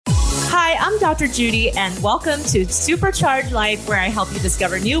Hi, I'm Dr. Judy, and welcome to Supercharged Life, where I help you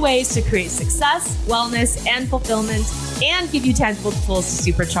discover new ways to create success, wellness, and fulfillment, and give you tangible tools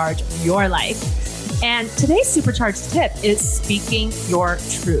to supercharge your life. And today's supercharged tip is speaking your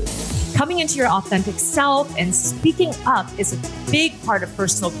truth. Coming into your authentic self and speaking up is a big part of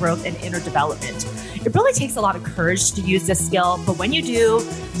personal growth and inner development. It really takes a lot of courage to use this skill, but when you do,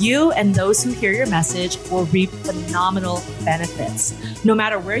 you and those who hear your message will reap phenomenal benefits. No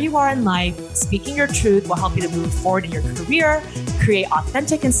matter where you are in life, speaking your truth will help you to move forward in your career, create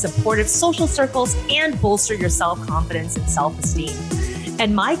authentic and supportive social circles, and bolster your self-confidence and self-esteem.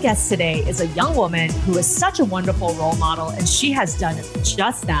 And my guest today is a young woman who is such a wonderful role model, and she has done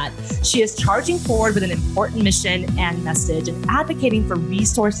just that. She is charging forward with an important mission and message and advocating for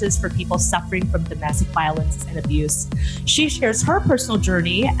resources for people suffering from domestic violence and abuse. She shares her personal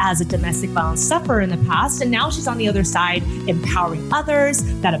journey as a domestic violence sufferer in the past, and now she's on the other side, empowering others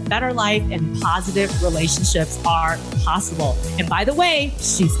that a better life and positive relationships are possible. And by the way,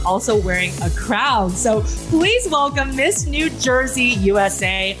 she's also wearing a crown. So please welcome Miss New Jersey, USA,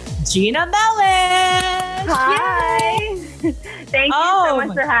 Gina Mellish. Hi. Thank you so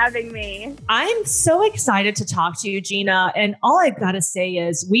much for having me. I'm so excited to talk to you, Gina. And all I've got to say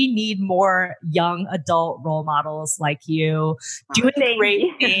is we need more young adult role models like you doing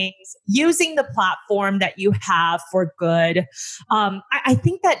great things, using the platform that you have for good. I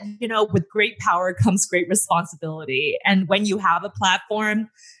think that, with great power comes great responsibility. And when you have a platform,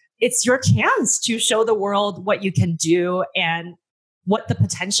 it's your chance to show the world what you can do and what the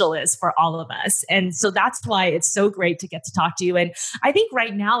potential is for all of us. And so that's why it's so great to get to talk to you. And I think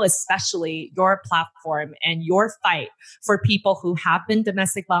right now, especially your platform and your fight for people who have been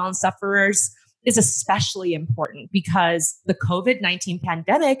domestic violence sufferers is especially important because the COVID-19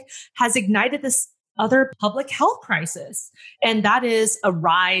 pandemic has ignited this other public health crisis. And that is a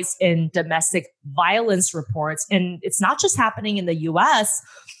rise in domestic violence reports. And it's not just happening in the US,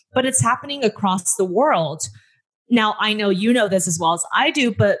 but it's happening across the world. Now, I know you know this as well as I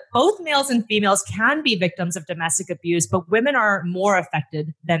do, but both males and females can be victims of domestic abuse, but women are more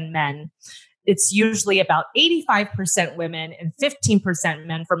affected than men. It's usually about 85% women and 15%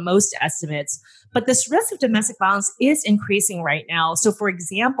 men for most estimates. But this risk of domestic violence is increasing right now. So for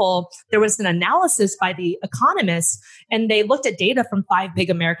example, there was an analysis by The Economist, and they looked at data from 5 big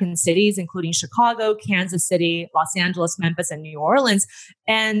American cities, including Chicago, Kansas City, Los Angeles, Memphis, and New Orleans.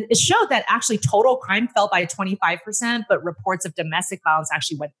 And it showed that actually total crime fell by 25%, but reports of domestic violence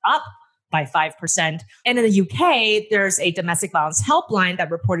actually went up by 5%. And in the UK, there's a domestic violence helpline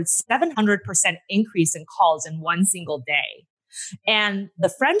that reported 700% increase in calls in one single day. And the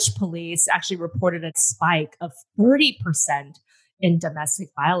French police actually reported a spike of 30% in domestic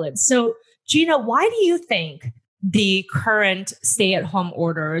violence. So, Gina, why do you think the current stay-at-home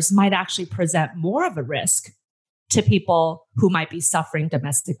orders might actually present more of a risk to people who might be suffering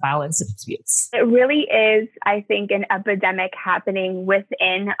domestic violence disputes? It really is, I think, an epidemic happening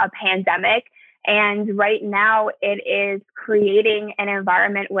within a pandemic. And right now it is creating an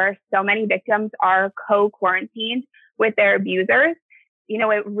environment where so many victims are co-quarantined with their abusers.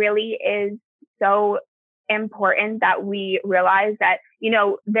 It really is so important that we realize that,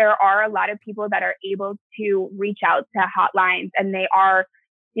 there are a lot of people that are able to reach out to hotlines and they are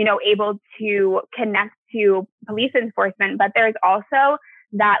able to connect to police enforcement, but there's also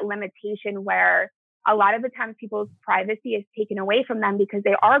that limitation where a lot of the times people's privacy is taken away from them because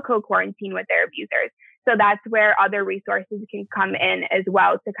they are co-quarantined with their abusers. So that's where other resources can come in as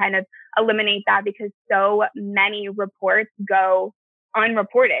well to kind of eliminate that, because so many reports go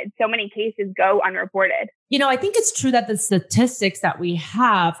unreported. So many cases go unreported. I think it's true that the statistics that we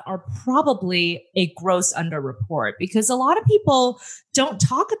have are probably a gross underreport because a lot of people don't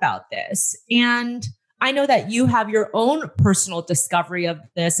talk about this. And I know that you have your own personal discovery of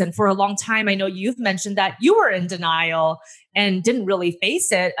this. And for a long time, I know you've mentioned that you were in denial and didn't really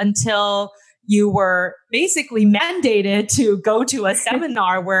face it until you were basically mandated to go to a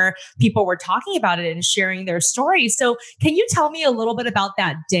seminar where people were talking about it and sharing their stories. So can you tell me a little bit about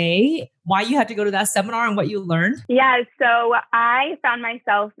that day, why you had to go to that seminar and what you learned? Yeah, so I found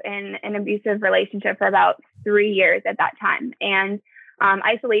myself in an abusive relationship for about 3 years at that time. And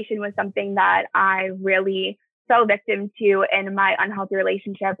isolation was something that I really fell victim to in my unhealthy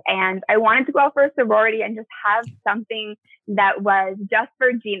relationship. And I wanted to go out for a sorority and just have something that was just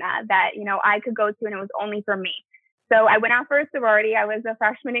for Gina that, I could go to and it was only for me. So I went out for a sorority. I was a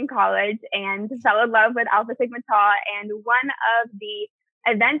freshman in college and fell in love with Alpha Sigma Tau. And one of the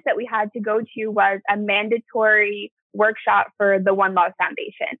events that we had to go to was a mandatory workshop for the One Love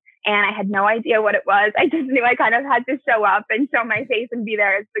Foundation. And I had no idea what it was. I just knew I kind of had to show up and show my face and be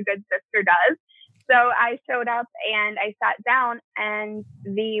there as the good sister does. So I showed up and I sat down, and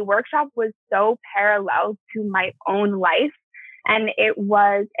the workshop was so parallel to my own life. And it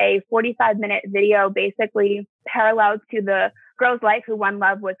was a 45-minute video, basically parallel to the girl's life who One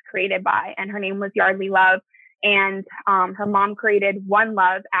Love was created by. And her name was Yardley Love. And her mom created One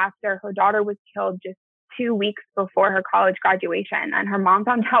Love after her daughter was killed just 2 weeks before her college graduation. And her mom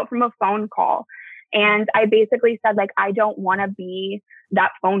found out from a phone call. And I basically said, like, I don't want to be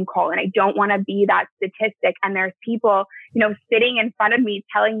that phone call, and I don't want to be that statistic. And there's people, sitting in front of me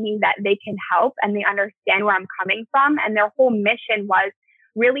telling me that they can help and they understand where I'm coming from. And their whole mission was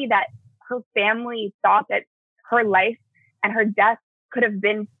really that her family thought that her life and her death could have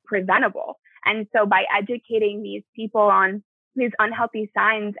been preventable. And so by educating these people on these unhealthy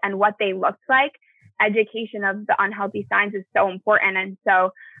signs and what they looked like, education of the unhealthy signs is so important. And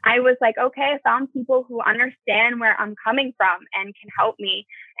so I was like, okay, I found people who understand where I'm coming from and can help me.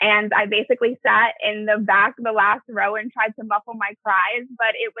 And I basically sat in the back, the last row, and tried to muffle my cries.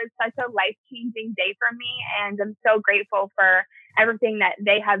 But it was such a life-changing day for me. And I'm so grateful for everything that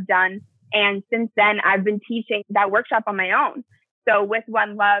they have done. And since then, I've been teaching that workshop on my own. So with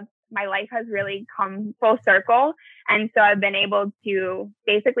One Love, my life has really come full circle. And so I've been able to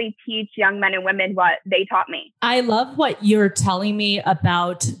basically teach young men and women what they taught me. I love what you're telling me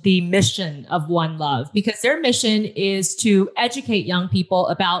about the mission of One Love, because their mission is to educate young people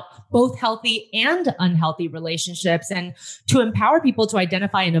about both healthy and unhealthy relationships, and to empower people to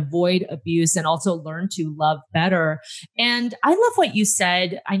identify and avoid abuse, and also learn to love better. And I love what you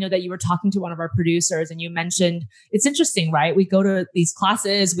said. I know that you were talking to one of our producers and you mentioned, it's interesting, right? We go to these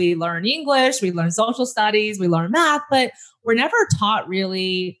classes, we learn English, we learn social studies, we learn math, but we're never taught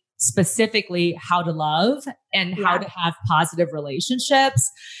really specifically how to love and how to have positive relationships.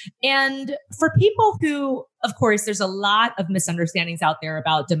 And for people who, of course, there's a lot of misunderstandings out there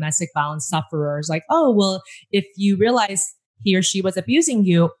about domestic violence sufferers. Like, oh, well, if you realize he or she was abusing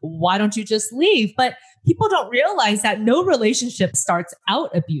you, why don't you just leave? But people don't realize that no relationship starts out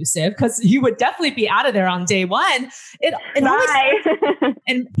abusive, because you would definitely be out of there on day one. It always,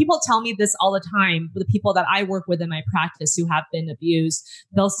 and people tell me this all the time, the people that I work with in my practice who have been abused,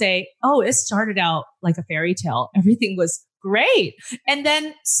 they'll say, oh, it started out like a fairy tale. Everything was great. And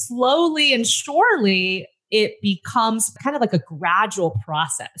then slowly and surely, it becomes kind of like a gradual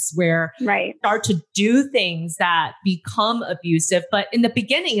process where you start to do things that become abusive. But in the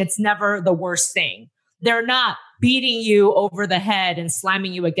beginning, it's never the worst thing. They're not beating you over the head and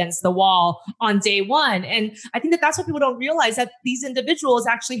slamming you against the wall on day one. And I think that that's what people don't realize, that these individuals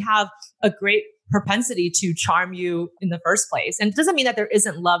actually have a great propensity to charm you in the first place. And it doesn't mean that there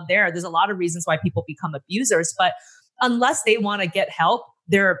isn't love there. There's a lot of reasons why people become abusers, but unless they want to get help,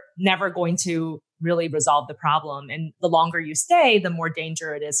 they're never going to really resolve the problem. And the longer you stay, the more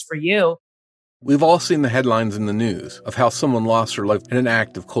danger it is for you. We've all seen the headlines in the news of how someone lost their life in an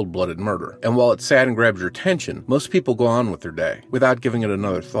act of cold-blooded murder. And while it's sad and grabs your attention, most people go on with their day without giving it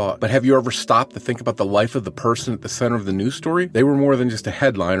another thought. But have you ever stopped to think about the life of the person at the center of the news story? They were more than just a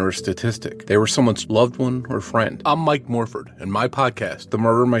headline or a statistic. They were someone's loved one or friend. I'm Mike Morford, and my podcast, The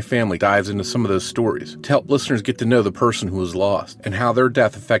Murder in My Family, dives into some of those stories to help listeners get to know the person who was lost and how their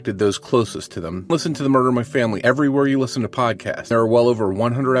death affected those closest to them. Listen to The Murder in My Family everywhere you listen to podcasts. There are well over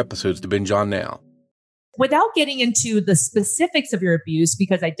 100 episodes to binge on now. Without getting into the specifics of your abuse,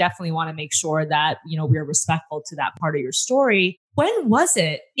 because I definitely want to make sure that, we're respectful to that part of your story. When was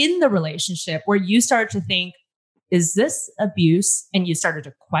it in the relationship where you started to think, is this abuse? And you started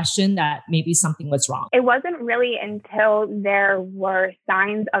to question that maybe something was wrong? It wasn't really until there were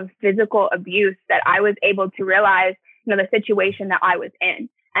signs of physical abuse that I was able to realize, the situation that I was in.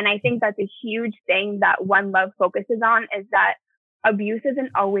 And I think that's a huge thing that One Love focuses on, is that abuse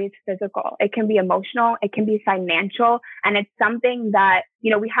isn't always physical. It can be emotional. It can be financial. And it's something that,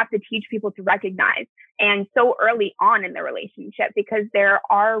 we have to teach people to recognize. And so early on in the relationship, because there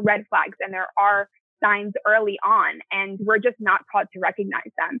are red flags and there are signs early on, and we're just not taught to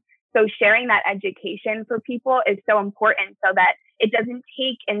recognize them. So sharing that education for people is so important, so that it doesn't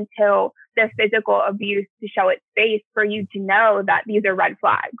take until the physical abuse to show its face for you to know that these are red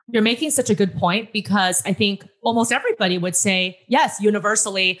flags. You're making such a good point, because I think almost everybody would say, yes,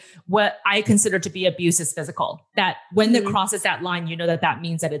 universally, what I consider to be abuse is physical. That when it crosses that line, that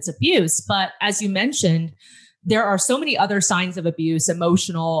means that it's abuse. But as you mentioned, there are so many other signs of abuse: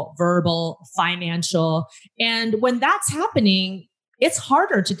 emotional, verbal, financial. And when that's happening, it's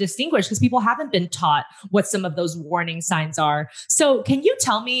harder to distinguish because people haven't been taught what some of those warning signs are. So can you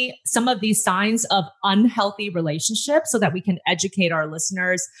tell me some of these signs of unhealthy relationships so that we can educate our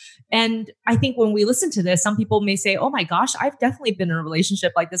listeners? And I think when we listen to this, some people may say, oh my gosh, I've definitely been in a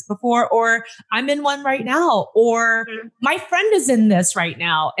relationship like this before, or I'm in one right now, or my friend is in this right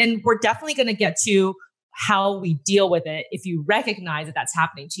now. And we're definitely going to get to how we deal with it if you recognize that that's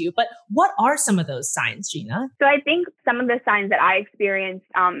happening to you. But what are some of those signs, Gina? So I think some of the signs that I experienced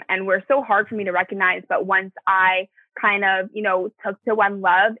and were so hard for me to recognize, but once I kind of, took to One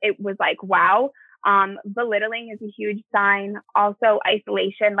Love, it was like, wow. Belittling is a huge sign. Also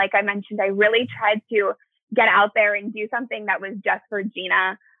isolation. Like I mentioned, I really tried to get out there and do something that was just for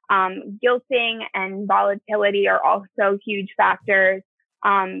Gina. Guilting and volatility are also huge factors.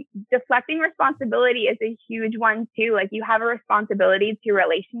 Deflecting responsibility is a huge one too. Like you have a responsibility to your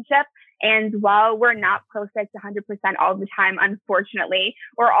relationship. And while we're not perfect 100% all the time, unfortunately,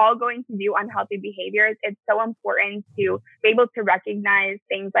 we're all going to do unhealthy behaviors. It's so important to be able to recognize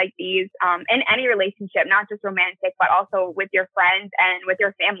things like these in any relationship, not just romantic, but also with your friends and with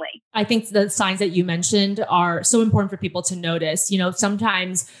your family. I think the signs that you mentioned are so important for people to notice.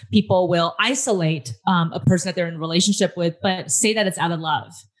 Sometimes people will isolate a person that they're in a relationship with, but say that it's out of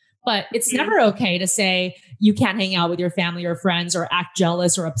love. But it's never okay to say you can't hang out with your family or friends or act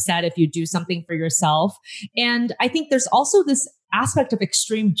jealous or upset if you do something for yourself. And I think there's also this aspect of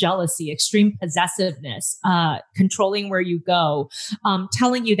extreme jealousy, extreme possessiveness, controlling where you go,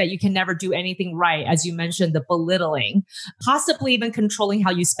 telling you that you can never do anything right. As you mentioned, the belittling, possibly even controlling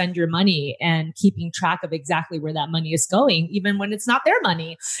how you spend your money and keeping track of exactly where that money is going, even when it's not their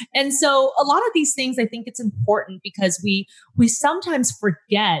money. And so a lot of these things, I think it's important because we sometimes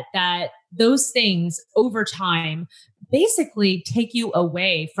forget that those things over time basically take you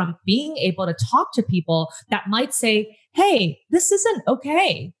away from being able to talk to people that might say, hey, this isn't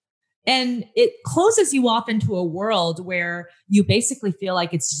okay. And it closes you off into a world where you basically feel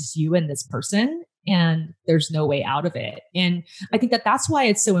like it's just you and this person and there's no way out of it. And I think that that's why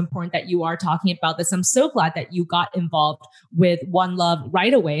it's so important that you are talking about this. I'm so glad that you got involved with One Love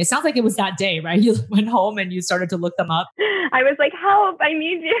right away. It sounds like it was that day, right? You went home and you started to look them up. I was like, help, I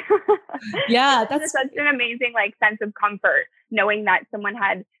need you. Yeah, that's such an amazing sense of comfort, knowing that someone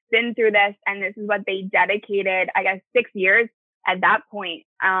had been through this and this is what they dedicated, 6 years at that point.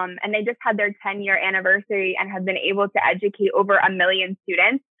 And they just had their 10-year anniversary and have been able to educate over 1 million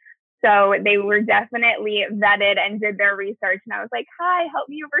students. So they were definitely vetted and did their research. And I was like, hi, help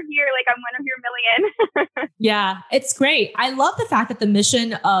me over here. I'm one of your million. Yeah, it's great. I love the fact that the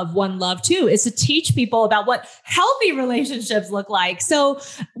mission of One Love too is to teach people about what healthy relationships look like. So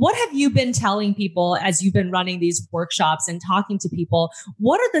what have you been telling people as you've been running these workshops and talking to people?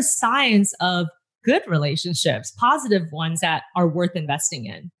 What are the signs of good relationships, positive ones that are worth investing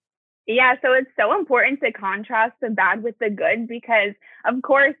in? Yeah, so it's so important to contrast the bad with the good because, of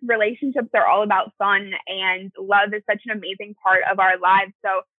course, relationships are all about fun and love is such an amazing part of our lives.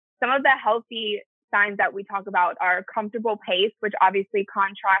 So some of the healthy signs that we talk about are comfortable pace, which obviously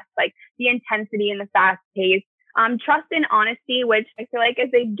contrasts the intensity and the fast pace. Trust and honesty, which I feel like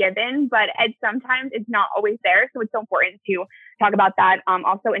is a given, but sometimes it's not always there. So it's so important to talk about that.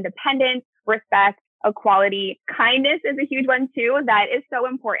 Also independence, respect, equality, kindness is a huge one too. That is so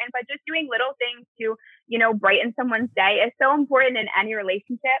important, but just doing little things to, brighten someone's day is so important in any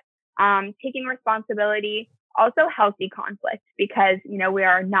relationship. Taking responsibility, also healthy conflict because, we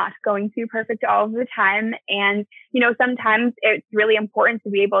are not going to be perfect all of the time. And, sometimes it's really important to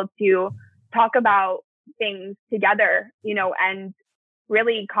be able to talk about things together, and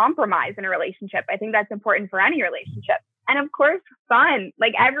really compromise in a relationship. I think that's important for any relationship. And of course, fun.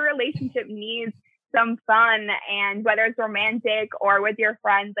 Every relationship needs some fun, and whether it's romantic or with your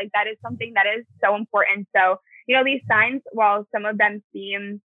friends, that is something that is so important. So, these signs, while some of them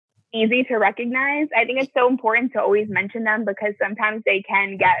seem easy to recognize, I think it's so important to always mention them because sometimes they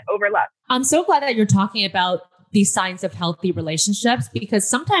can get overlooked. I'm so glad that you're talking about these signs of healthy relationships because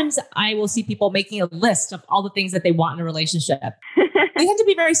sometimes I will see people making a list of all the things that they want in a relationship. They tend to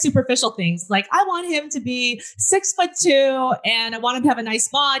be very superficial things. I want him to be 6'2" and I want him to have a nice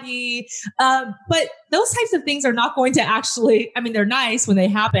body. But those types of things are not going to actually, they're nice when they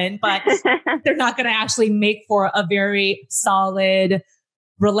happen, but they're not going to actually make for a very solid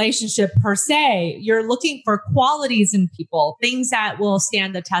relationship per se. You're looking for qualities in people, things that will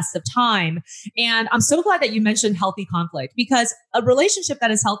stand the test of time. And I'm so glad that you mentioned healthy conflict, because a relationship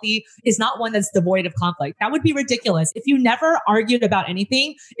that is healthy is not one that's devoid of conflict. That would be ridiculous. If you never argued about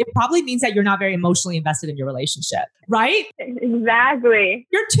anything, it probably means that you're not very emotionally invested in your relationship, right? Exactly.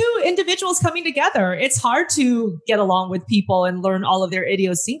 You're two individuals coming together. It's hard to get along with people and learn all of their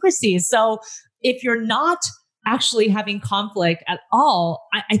idiosyncrasies. So if you're not actually having conflict at all,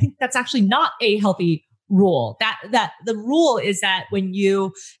 I think that's actually not a healthy rule. That the rule is that when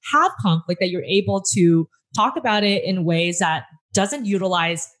you have conflict, that you're able to talk about it in ways that doesn't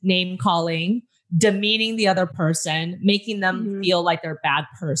utilize name calling, demeaning the other person, making them feel like they're a bad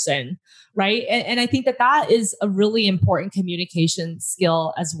person, right? And I think that is a really important communication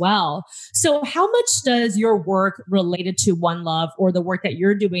skill as well. So how much does your work related to One Love, or the work that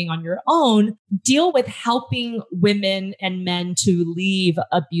you're doing on your own, deal with helping women and men to leave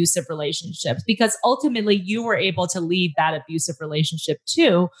abusive relationships? Because ultimately you were able to leave that abusive relationship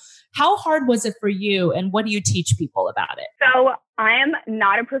too. How hard was it for you, and what do you teach people about it? So I am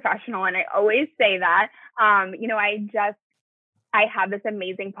not a professional, and I always say that. I have this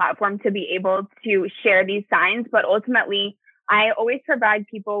amazing platform to be able to share these signs, but ultimately, I always provide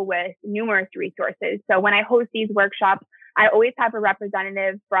people with numerous resources. So when I host these workshops, I always have a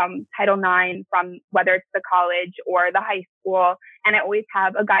representative from Title IX, from whether it's the college or the high school, and I always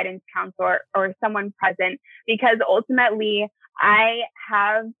have a guidance counselor or someone present, because ultimately, I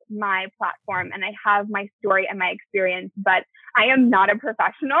have my platform and I have my story and my experience, but I am not a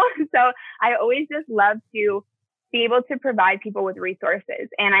professional. So I always just love to be able to provide people with resources.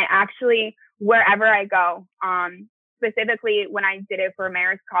 And I actually, wherever I go, specifically when I did it for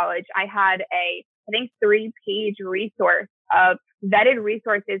Marist College, I had I think 3-page resource of vetted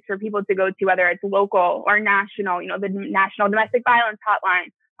resources for people to go to, whether it's local or national, the National Domestic Violence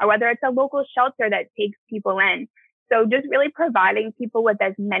Hotline, or whether it's a local shelter that takes people in. So just really providing people with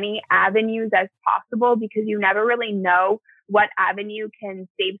as many avenues as possible, because you never really know what avenue can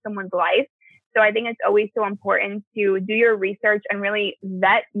save someone's life. So I think it's always so important to do your research and really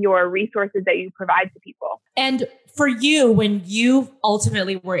vet your resources that you provide to people. And for you, when you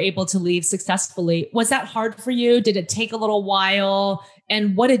ultimately were able to leave successfully, was that hard for you? Did it take a little while?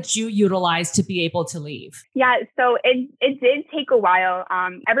 And what did you utilize to be able to leave? Yeah, so it did take a while.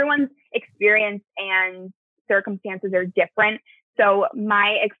 Everyone's experience and circumstances are different. So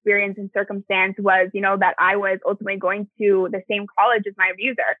my experience and circumstance was, that I was ultimately going to the same college as my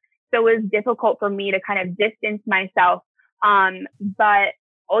abuser. So it was difficult for me to kind of distance myself. But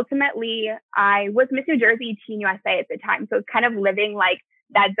ultimately, I was Miss New Jersey Teen USA at the time. So it's kind of living like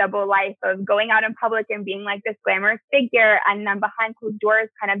that double life of going out in public and being like this glamorous figure, and then behind closed doors,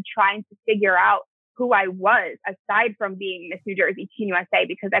 kind of trying to figure out who I was aside from being Miss New Jersey Teen USA,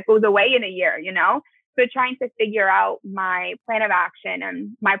 because that goes away in a year, So trying to figure out my plan of action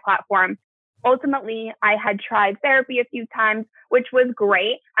and my platform. Ultimately, I had tried therapy a few times, which was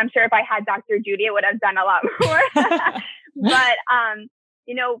great. I'm sure if I had Dr. Judy, I would have done a lot more. But,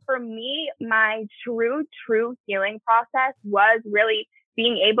 for me, my true healing process was really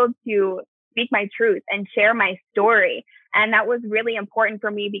being able to speak my truth and share my story. And that was really important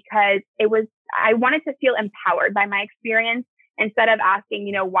for me, because I wanted to feel empowered by my experience, instead of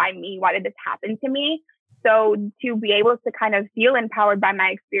asking, why me? Why did this happen to me? So to be able to kind of feel empowered by my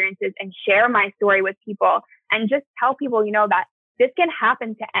experiences and share my story with people, and just tell people, that this can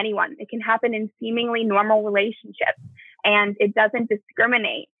happen to anyone. It can happen in seemingly normal relationships, and it doesn't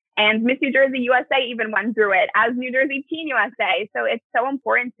discriminate. And Miss New Jersey USA even went through it as New Jersey Teen USA. So it's so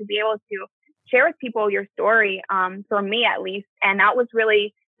important to be able to share with people your story, for me at least. And that was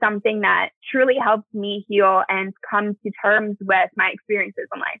really something that truly helps me heal and come to terms with my experiences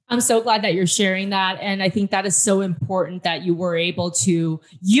in life. I'm so glad that you're sharing that. And I think that is so important that you were able to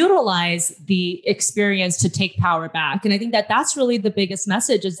utilize the experience to take power back. And I think that that's really the biggest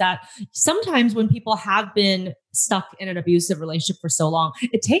message, is that sometimes when people have been stuck in an abusive relationship for so long,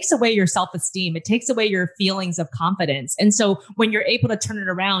 it takes away your self-esteem. It takes away your feelings of confidence. And so when you're able to turn it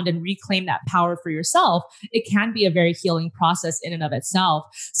around and reclaim that power for yourself, it can be a very healing process in and of itself.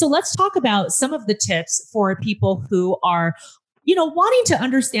 So let's talk about some of the tips for people who are wanting to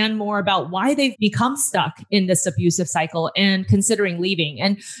understand more about why they've become stuck in this abusive cycle and considering leaving.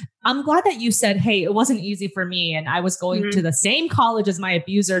 And I'm glad that you said, hey, it wasn't easy for me. And I was going to the same college as my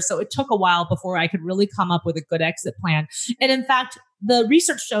abuser. So it took a while before I could really come up with a good exit plan. And in fact, the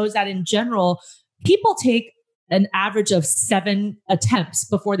research shows that in general, people take an average of 7 attempts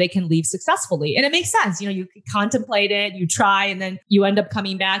before they can leave successfully. And it makes sense. You contemplate it, you try, and then you end up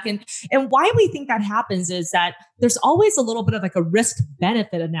coming back. And why we think that happens is that there's always a little bit of like a risk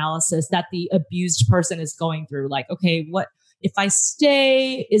benefit analysis that the abused person is going through. Like, okay, what if I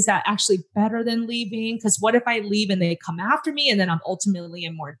stay? Is that actually better than leaving? Because what if I leave and they come after me and then I'm ultimately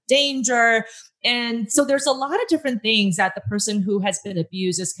in more danger? And so there's a lot of different things that the person who has been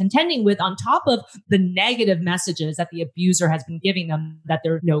abused is contending with on top of the negative messages that the abuser has been giving them, that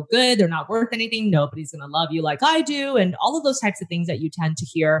they're no good, they're not worth anything, nobody's going to love you like I do, and all of those types of things that you tend to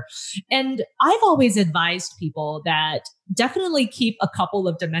hear. And I've always advised people that definitely keep a couple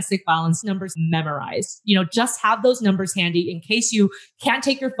of domestic violence numbers memorized. Just have those numbers handy in case you can't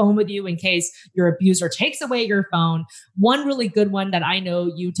take your phone with you, in case your abuser takes away your phone. One really good one that I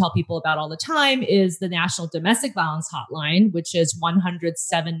know you tell people about all the time is the National Domestic Violence Hotline, which is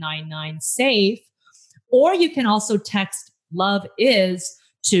 100-799-SAFE. Or you can also text "Love Is"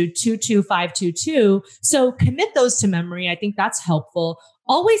 to 22522. So commit those to memory. I think that's helpful.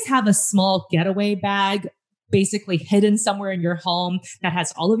 Always have a small getaway bag basically hidden somewhere in your home that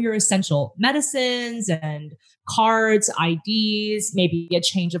has all of your essential medicines and cards, IDs, maybe a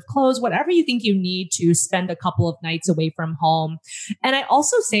change of clothes, whatever you think you need to spend a couple of nights away from home. And I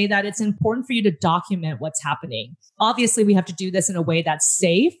also say that it's important for you to document what's happening. Obviously, we have to do this in a way that's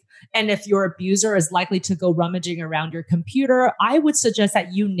safe. And if your abuser is likely to go rummaging around your computer, I would suggest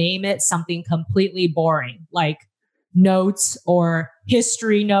that you name it something completely boring, like notes or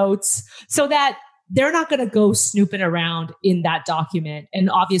history notes, so that they're not going to go snooping around in that document, and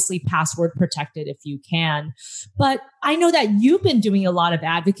obviously password protected if you can. But I know that you've been doing a lot of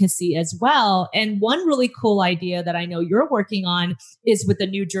advocacy as well. And one really cool idea that I know you're working on is with the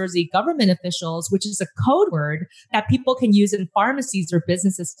New Jersey government officials, which is a code word that people can use in pharmacies or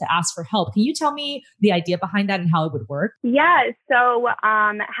businesses to ask for help. Can you tell me the idea behind that and how it would work? Yeah. So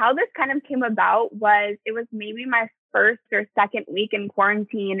how this kind of came about was, it was maybe my first or second week in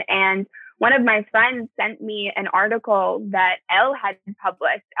quarantine, and one of my friends sent me an article that Elle had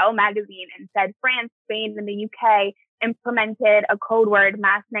published, Elle magazine, and said France, Spain, and the UK implemented a code word,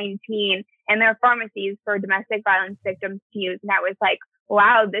 Mass 19, in their pharmacies for domestic violence victims to use. And I was like,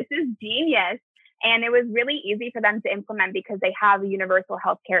 wow, this is genius. And it was really easy for them to implement because they have a universal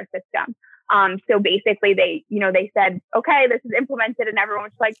healthcare system. So basically they said, okay, this is implemented, and everyone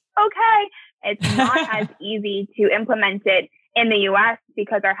was like, okay. It's not as easy to implement it in the US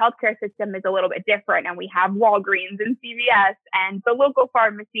because our healthcare system is a little bit different, and we have Walgreens and CVS and the local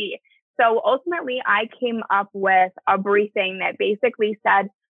pharmacy. So ultimately, I came up with a briefing that basically said,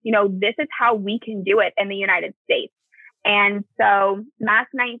 this is how we can do it in the United States. And so Mass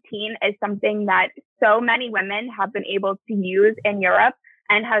 19 is something that so many women have been able to use in Europe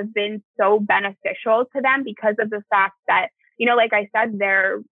and have been so beneficial to them because of the fact that, like I said,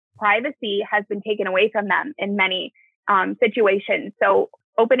 their privacy has been taken away from them in many situations. So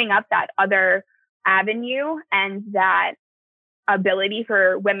opening up that other avenue and that ability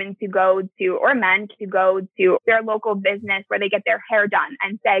for women to go to, or men to go to their local business where they get their hair done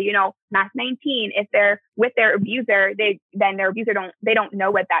and say, Mass 19, if they're with their abuser, their abuser don't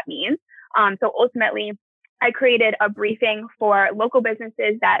know what that means. So ultimately, I created a briefing for local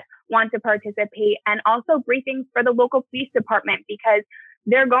businesses that want to participate, and also briefings for the local police department, because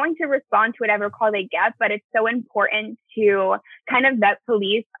they're going to respond to whatever call they get, but it's so important to kind of vet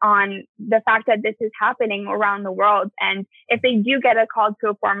police on the fact that this is happening around the world. And if they do get a call to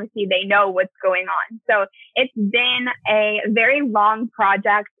a pharmacy, they know what's going on. So it's been a very long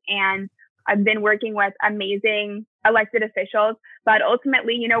project, and I've been working with amazing elected officials, but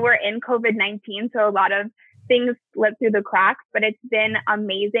ultimately, we're in COVID-19, so a lot of things slip through the cracks, but it's been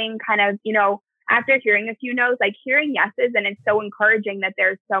amazing kind of, after hearing a few no's, like hearing yeses. And it's so encouraging that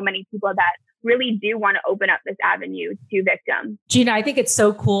there's so many people that really do want to open up this avenue to victims. Gina, I think it's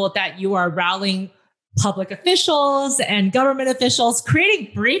so cool that you are rallying public officials and government officials,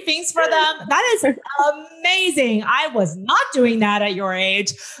 creating briefings for them. That is amazing. I was not doing that at your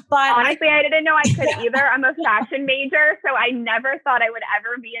age, but honestly, I didn't know I could either. I'm a fashion major, so I never thought I would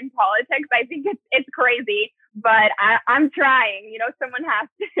ever be in politics. I think it's crazy, but I'm trying. Someone has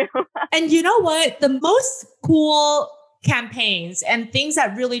to. And you know what? The most cool campaigns and things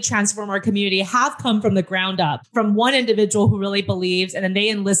that really transform our community have come from the ground up, from one individual who really believes, and then they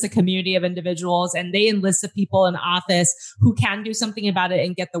enlist a community of individuals, and they enlist the people in office who can do something about it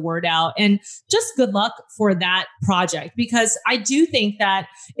and get the word out. And just good luck for that project, because I do think that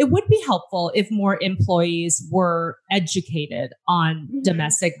it would be helpful if more employees were educated on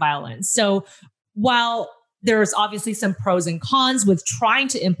domestic violence. So while there's obviously some pros and cons with trying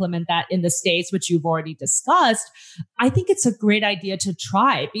to implement that in the States, which you've already discussed. I think it's a great idea to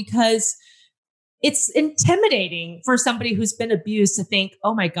try because it's intimidating for somebody who's been abused to think,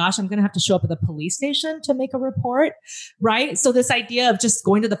 oh my gosh, I'm going to have to show up at the police station to make a report, right? So this idea of just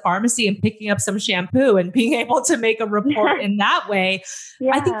going to the pharmacy and picking up some shampoo and being able to make a report in that way,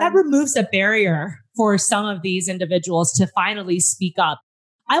 I think that removes a barrier for some of these individuals to finally speak up.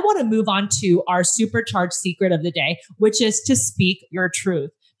 I want to move on to our supercharged secret of the day, which is to speak your truth.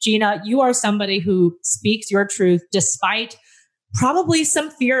 Gina, you are somebody who speaks your truth despite probably some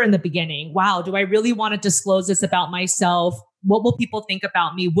fear in the beginning. Wow, do I really want to disclose this about myself? What will people think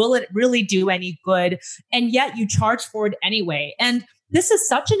about me? Will it really do any good? And yet you charge for it anyway. And this is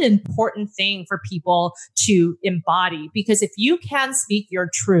such an important thing for people to embody, because if you can speak your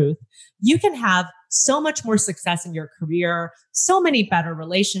truth, you can have so much more success in your career, so many better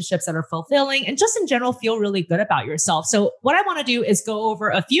relationships that are fulfilling, and just in general, feel really good about yourself. So what I want to do is go over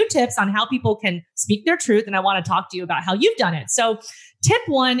a few tips on how people can speak their truth. And I want to talk to you about how you've done it. So tip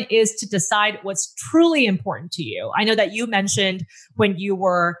one is to decide what's truly important to you. I know that you mentioned when you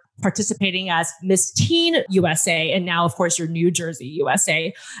were participating as Miss Teen USA, and now, of course, you're New Jersey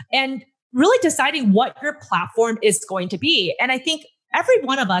USA, and really deciding what your platform is going to be. And I think every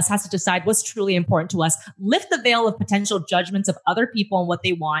one of us has to decide what's truly important to us, lift the veil of potential judgments of other people and what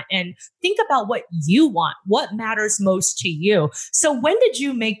they want, and think about what you want, what matters most to you. So when did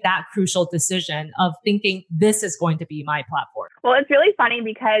you make that crucial decision of thinking this is going to be my platform? Well, it's really funny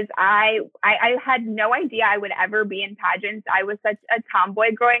because I had no idea I would ever be in pageants. I was such a tomboy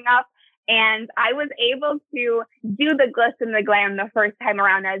growing up. And I was able to do the glitz and the glam the first time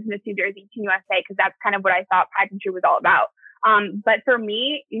around as Miss New Jersey Teen USA, because that's kind of what I thought pageantry was all about. But for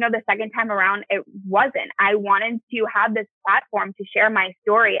me, the second time around, it wasn't. I wanted to have this platform to share my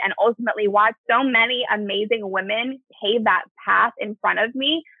story and ultimately watch so many amazing women pave that path in front of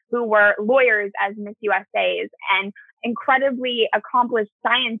me, who were lawyers as Miss USAs and incredibly accomplished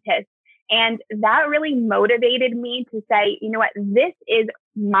scientists. And that really motivated me to say, you know what, this is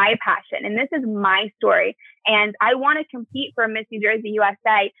my passion and this is my story. And I want to compete for Miss New Jersey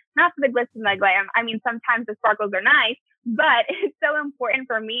USA, not for the glitz and the glam. I mean, sometimes the sparkles are nice, but it's so important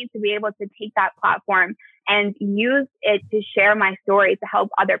for me to be able to take that platform and use it to share my story to help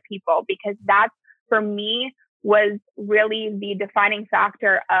other people, because that, for me, was really the defining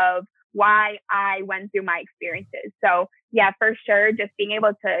factor of why I went through my experiences. So yeah, for sure, just being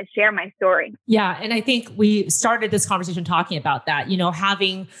able to share my story. Yeah. And I think we started this conversation talking about that,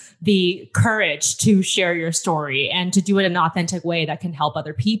 having the courage to share your story and to do it in an authentic way that can help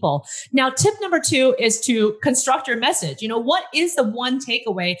other people. Now, tip number 2 is to construct your message. What is the one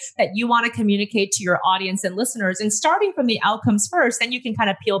takeaway that you want to communicate to your audience and listeners? And starting from the outcomes first, then you can kind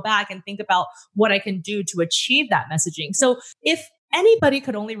of peel back and think about what I can do to achieve that messaging. So if anybody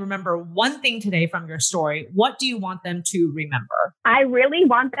could only remember one thing today from your story, what do you want them to remember? I really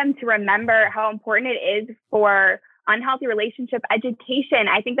want them to remember how important it is for unhealthy relationship education.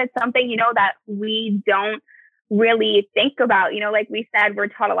 I think that's something, that we don't really think about. Like we said, we're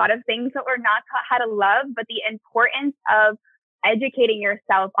taught a lot of things, but we're not taught how to love. But the importance of educating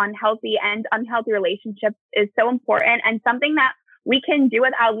yourself on healthy and unhealthy relationships is so important, and something that we can do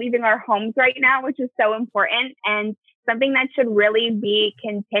without leaving our homes right now, which is so important. And something that should really be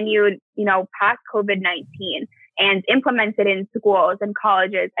continued, past COVID-19 and implemented in schools and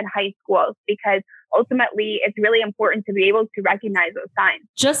colleges and high schools, because ultimately it's really important to be able to recognize those signs.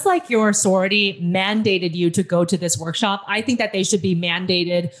 Just like your sorority mandated you to go to this workshop, I think that they should be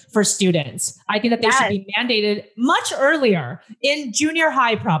mandated for students. I think that they should be mandated much earlier, in junior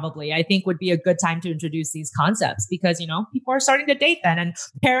high, probably. I think would be a good time to introduce these concepts, because, people are starting to date then. And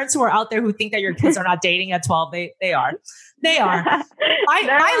parents who are out there who think that your kids are not dating at 12, they are. They are.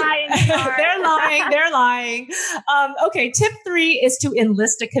 They're lying. Okay. Tip 3 is to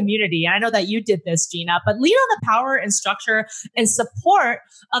enlist a community. And I know that you did this, Gina, but lean on the power and structure and support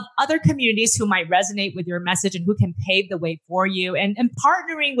of other communities who might resonate with your message and who can pave the way for you, and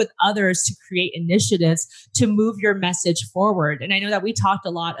partnering with others to create initiatives to move your message forward. And I know that we talked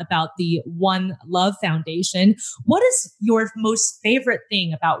a lot about the One Love Foundation. What is your most favorite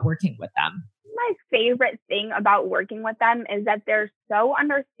thing about working with them? My favorite thing about working with them is that they're so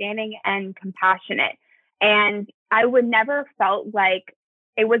understanding and compassionate. And I would never felt like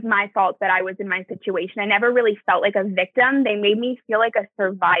it was my fault that I was in my situation. I never really felt like a victim. They made me feel like a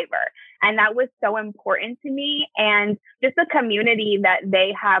survivor. And that was so important to me. And just the community that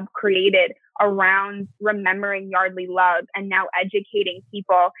they have created around remembering Yardley Love and now educating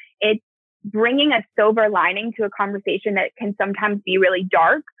people, it's bringing a silver lining to a conversation that can sometimes be really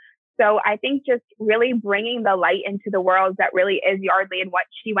dark. So I think just really bringing the light into the world that really is Yardley and what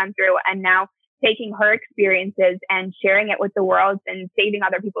she went through, and now taking her experiences and sharing it with the world and saving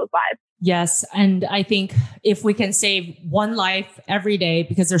other people's lives. Yes. And I think if we can save one life every day,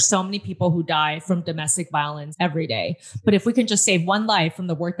 because there's so many people who die from domestic violence every day, but if we can just save one life from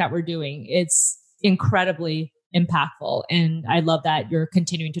the work that we're doing, it's incredibly impactful. And I love that you're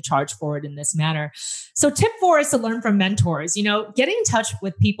continuing to charge forward in this manner. So tip 4 is to learn from mentors, getting in touch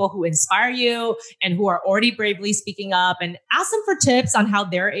with people who inspire you and who are already bravely speaking up, and ask them for tips on how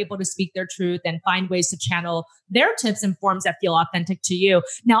they're able to speak their truth and find ways to channel their tips in forms that feel authentic to you.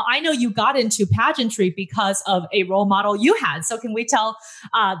 Now, I know you got into pageantry because of a role model you had. So can we tell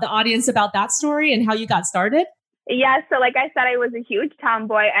the audience about that story and how you got started? Yeah. So like I said, I was a huge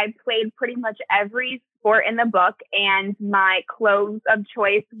tomboy. I played pretty much every sport in the book, and my clothes of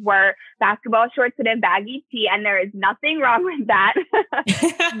choice were basketball shorts and a baggy tee, and there is nothing wrong with that.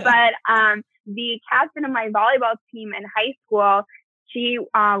 But the captain of my volleyball team in high school, she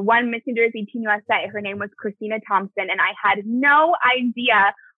won Miss New Jersey Teen USA. Her name was Christina Thompson, and I had no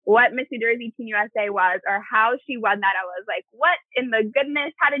idea what Miss New Jersey Teen USA was or how she won that. I was like, what in the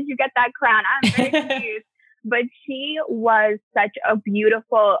goodness? How did you get that crown? I'm very confused. But she was such a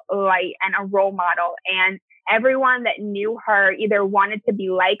beautiful light and a role model. And everyone that knew her either wanted to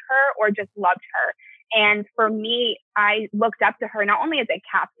be like her or just loved her. And for me, I looked up to her not only as a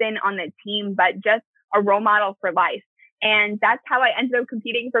captain on the team, but just a role model for life. And that's how I ended up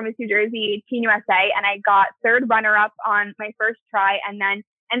competing for Miss New Jersey Teen USA. And I got 3rd runner-up on my first try, and then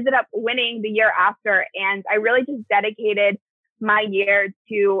ended up winning the year after. And I really just dedicated my year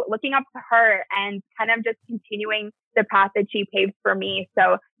to looking up to her and kind of just continuing the path that she paved for me.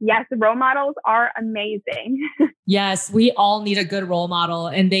 So yes, role models are amazing. Yes, we all need a good role model,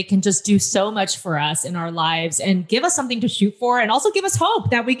 and they can just do so much for us in our lives and give us something to shoot for, and also give us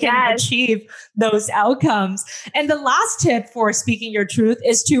hope that we can achieve those outcomes. And the last tip for speaking your truth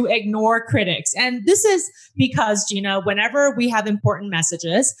is to ignore critics. And this is because, Gina, whenever we have important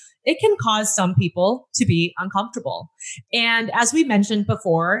messages, it can cause some people to be uncomfortable. And as we mentioned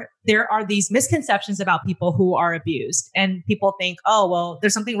before, there are these misconceptions about people who are abused. And people think, oh, well,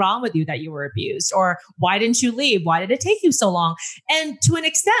 there's something wrong with you that you were abused. Or why didn't you leave? Why did it take you so long? And to an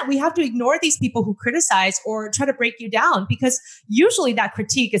extent, we have to ignore these people who criticize or try to break you down, because usually that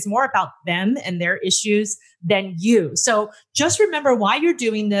critique is more about them and their issues than you. So just remember why you're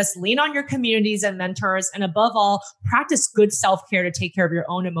doing this, lean on your communities and mentors, and above all, practice good self-care to take care of your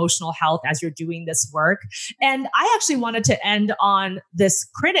own emotional health as you're doing this work. And I actually wanted to end on this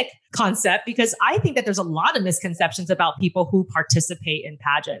critic concept, because I think that there's a lot of misconceptions about people who participate in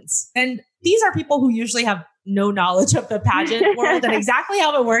pageants. And these are people who usually have no knowledge of the pageant world and exactly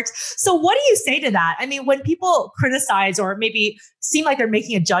how it works. So what do you say to that? I mean, when people criticize or maybe seem like they're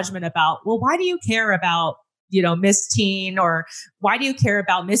making a judgment about, well, why do you care about Miss Teen, or why do you care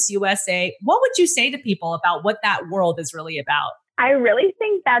about Miss USA? What would you say to people about what that world is really about? I really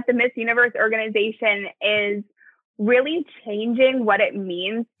think that the Miss Universe organization is really changing what it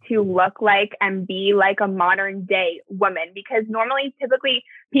means to look like and be like a modern day woman. Because normally, typically,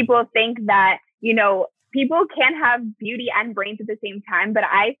 people think that, people can have beauty and brains at the same time. But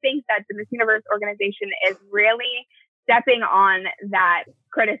I think that the Miss Universe organization is really stepping on that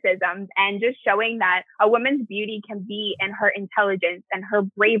criticism and just showing that a woman's beauty can be in her intelligence and her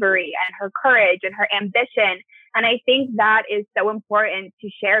bravery and her courage and her ambition. And I think that is so important to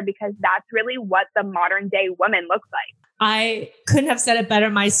share, because that's really what the modern day woman looks like. I couldn't have said it better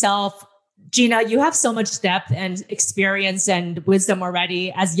myself. Gina, you have so much depth and experience and wisdom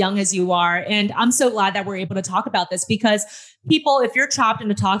already, as young as you are. And I'm so glad that we're able to talk about this, because people, if you're trapped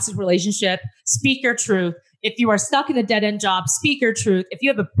in a toxic relationship, speak your truth. If you are stuck in a dead-end job, speak your truth. If you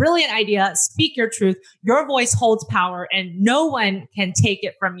have a brilliant idea, speak your truth. Your voice holds power and no one can take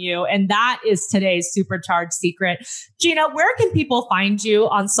it from you. And that is today's supercharged secret. Gina, where can people find you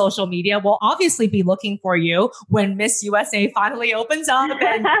on social media? We'll obviously be looking for you when Miss USA finally opens up.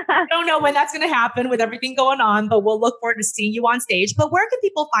 And I don't know when that's going to happen with everything going on, but we'll look forward to seeing you on stage. But where can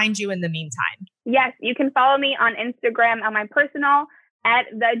people find you in the meantime? Yes, you can follow me on Instagram on my personal at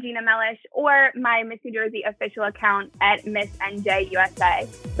the Gina Mellish, or my Miss New Jersey official account at Miss NJ USA.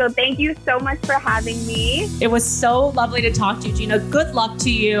 So thank you so much for having me. It was so lovely to talk to you, Gina. Good luck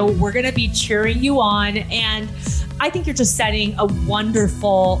to you. We're going to be cheering you on. And I think you're just setting a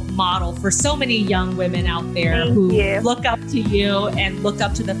wonderful model for so many young women out there who look up to you and look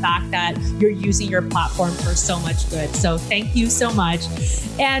up to the fact that you're using your platform for so much good. So thank you so much.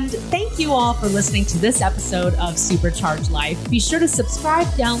 And thank you all for listening to this episode of Supercharge Life. Be sure to subscribe,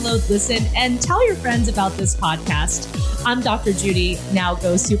 download, listen, and tell your friends about this podcast. I'm Dr. Judy. Now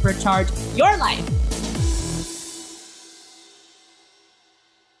go supercharge your life.